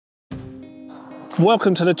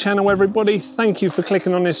Welcome to the channel, everybody. Thank you for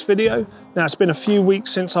clicking on this video. Now, it's been a few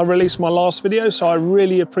weeks since I released my last video, so I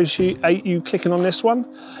really appreciate you clicking on this one.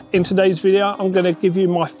 In today's video, I'm going to give you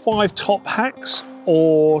my 5 top hacks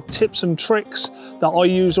or tips and tricks that I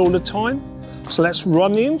use all the time. So let's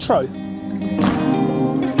run the intro.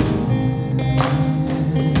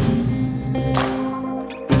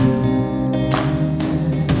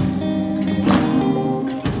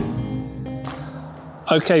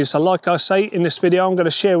 Okay, so like I say, in this video, I'm going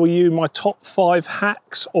to share with you my top 5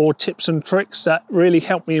 hacks or tips and tricks that really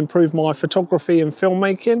help me improve my photography and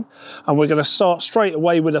filmmaking. And we're going to start straight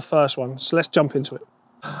away with the first one. So let's jump into it.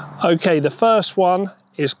 Okay, the first one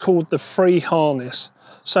is called the free harness.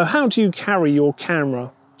 So how do you carry your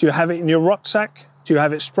camera? Do you have it in your rucksack? Do you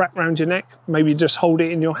have it strapped around your neck? Maybe just hold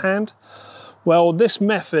it in your hand? Well, this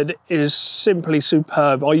method is simply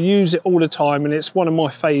superb. I use it all the time and it's one of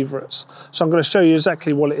my favorites. So I'm going to show you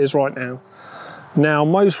exactly what it is right now. Now,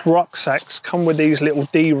 most rucksacks come with these little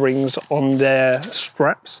D-rings on their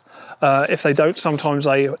straps. If they don't, sometimes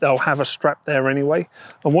they'll have a strap there anyway.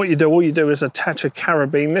 And what you do, all you do is attach a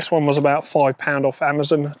carabine. This one was about £5 off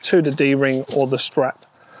Amazon to the D-ring or the strap.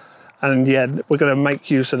 And yeah, we're going to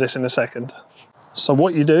make use of this in a second. So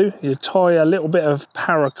what you do, you tie a little bit of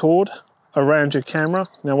paracord around your camera.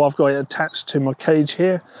 Now I've got it attached to my cage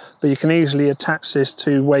here, but you can easily attach this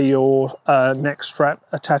to where your neck strap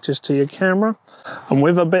attaches to your camera. And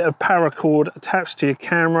with a bit of paracord attached to your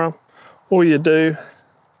camera, all you do,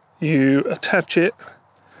 you attach it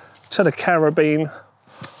to the carabine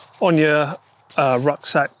on your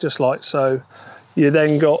rucksack, just like so. You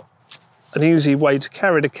then got an easy way to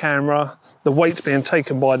carry the camera, the weight's being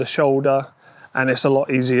taken by the shoulder, and it's a lot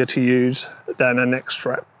easier to use than a neck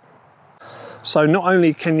strap. So not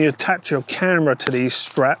only can you attach your camera to these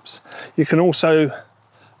straps, you can also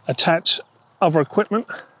attach other equipment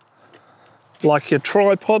like your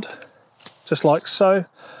tripod, just like so.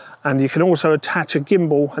 And you can also attach a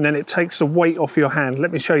gimbal and then it takes the weight off your hand.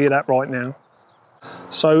 Let me show you that right now.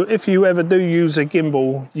 So if you ever do use a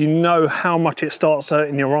gimbal, you know how much it starts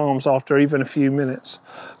hurting your arms after even a few minutes.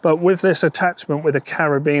 But with this attachment with a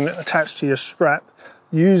carabine attached to your strap,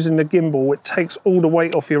 using the gimbal, it takes all the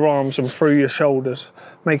weight off your arms and through your shoulders,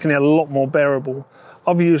 making it a lot more bearable.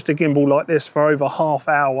 I've used a gimbal like this for over half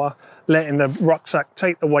hour, letting the rucksack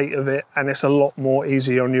take the weight of it, and it's a lot more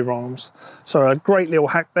easy on your arms. So a great little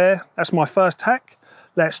hack there. That's my first hack.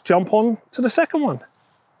 Let's jump on to the second one.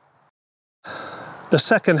 The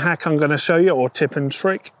second hack I'm going to show you, or tip and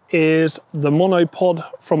trick, is the monopod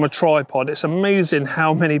from a tripod. It's amazing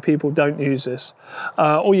how many people don't use this.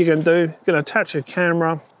 All you're going to do, you're going to attach your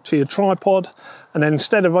camera to your tripod, and then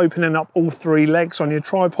instead of opening up all 3 legs on your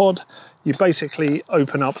tripod, you basically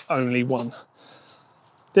open up only one.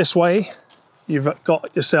 This way, you've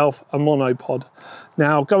got yourself a monopod.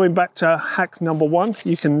 Now, going back to hack number 1,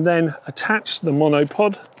 you can then attach the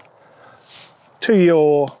monopod to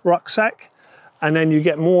your rucksack, and then you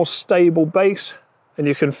get more stable base and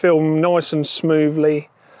you can film nice and smoothly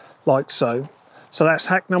like so. So that's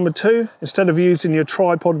hack number 2. Instead of using your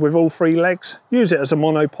tripod with all 3 legs, use it as a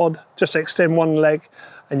monopod. Just extend one leg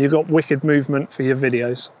and you've got wicked movement for your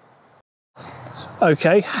videos.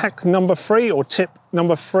 Okay, hack number 3 or tip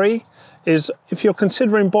number 3 is if you're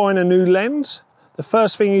considering buying a new lens, the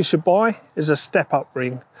first thing you should buy is a step-up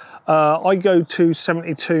ring. I go to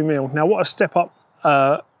 72mm. Now what a step-up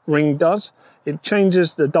ring does, it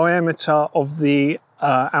changes the diameter of the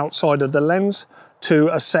outside of the lens to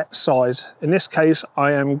a set size. In this case,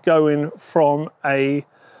 I am going from a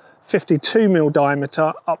 52mm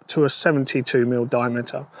diameter up to a 72mm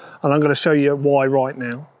diameter. And I'm going to show you why right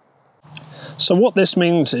now. So what this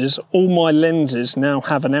means is all my lenses now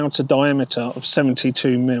have an outer diameter of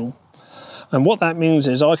 72mm. And what that means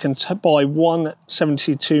is I can buy one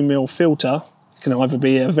 72mm filter. It can either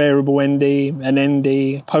be a variable ND, an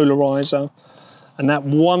ND, polarizer, and that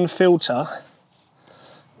one filter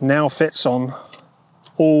now fits on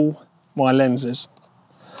all my lenses.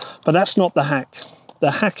 But that's not the hack.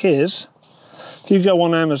 The hack is, if you go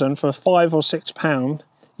on Amazon for £5 or £6,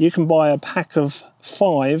 you can buy a pack of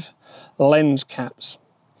 5 lens caps,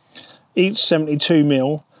 each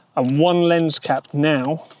 72mm, and one lens cap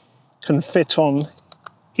now can fit on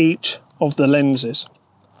each of the lenses.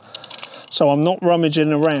 So I'm not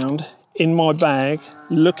rummaging around in my bag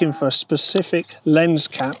looking for specific lens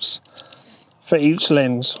caps for each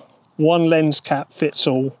lens. One lens cap fits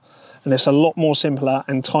all, and it's a lot more simpler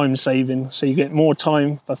and time saving, so you get more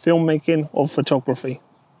time for filmmaking or photography.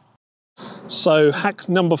 So hack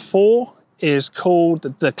number 4 is called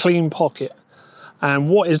the clean pocket. And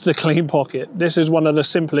what is the clean pocket? This is one of the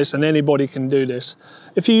simplest, and anybody can do this.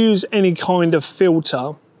 If you use any kind of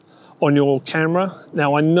filter on your camera,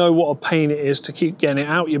 now I know what a pain it is to keep getting it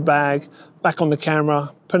out your bag, back on the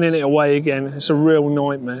camera, putting it away again. It's a real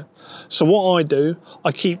nightmare. So what I do,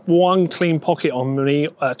 I keep one clean pocket on me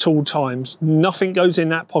at all times. Nothing goes in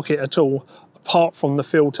that pocket at all, apart from the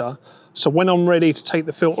filter. So when I'm ready to take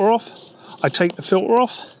the filter off, I take the filter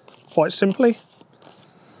off, quite simply,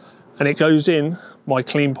 and it goes in my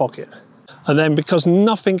clean pocket. And then because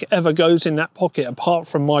nothing ever goes in that pocket apart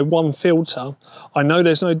from my one filter, I know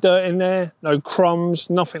there's no dirt in there, no crumbs,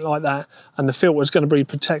 nothing like that, and the filter is going to be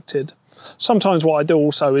protected. Sometimes what I do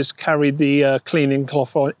also is carry the cleaning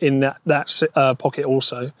cloth in that pocket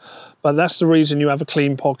also. But that's the reason you have a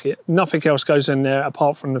clean pocket. Nothing else goes in there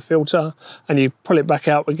apart from the filter, and you pull it back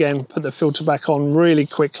out again, put the filter back on really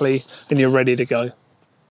quickly, and you're ready to go.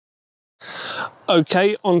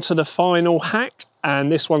 Okay, on to the final hack,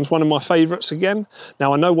 and this one's one of my favorites again.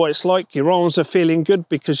 Now I know what it's like, your arms are feeling good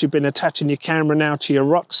because you've been attaching your camera now to your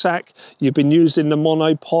rucksack, you've been using the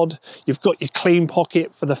monopod, you've got your clean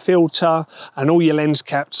pocket for the filter, and all your lens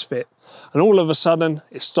caps fit. And all of a sudden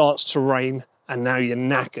it starts to rain, and now you're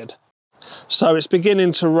knackered. So it's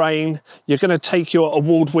beginning to rain, you're going to take your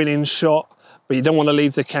award-winning shot, but you don't want to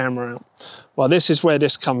leave the camera out. Well, this is where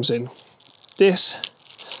this comes in. This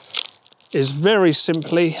is very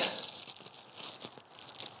simply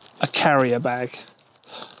a carrier bag,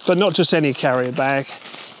 but not just any carrier bag.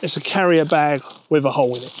 It's a carrier bag with a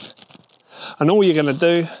hole in it. And all you're going to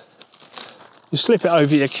do, you slip it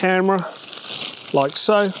over your camera like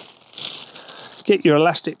so, get your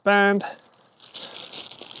elastic band,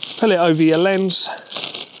 pull it over your lens,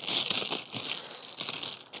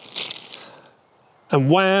 and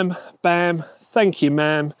wham, bam, thank you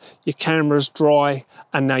ma'am, your camera's dry,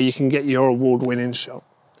 and now you can get your award-winning shot.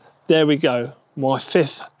 There we go, my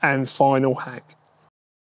fifth and final hack.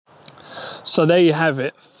 So there you have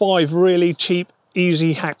it, 5 really cheap,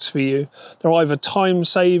 easy hacks for you. They're either time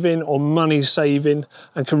saving or money saving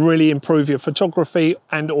and can really improve your photography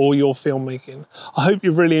and or your filmmaking. I hope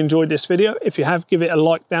you've really enjoyed this video. If you have, give it a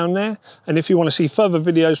like down there. And if you want to see further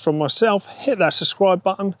videos from myself, hit that subscribe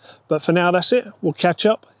button. But for now, that's it. We'll catch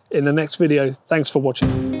up in the next video. Thanks for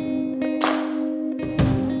watching.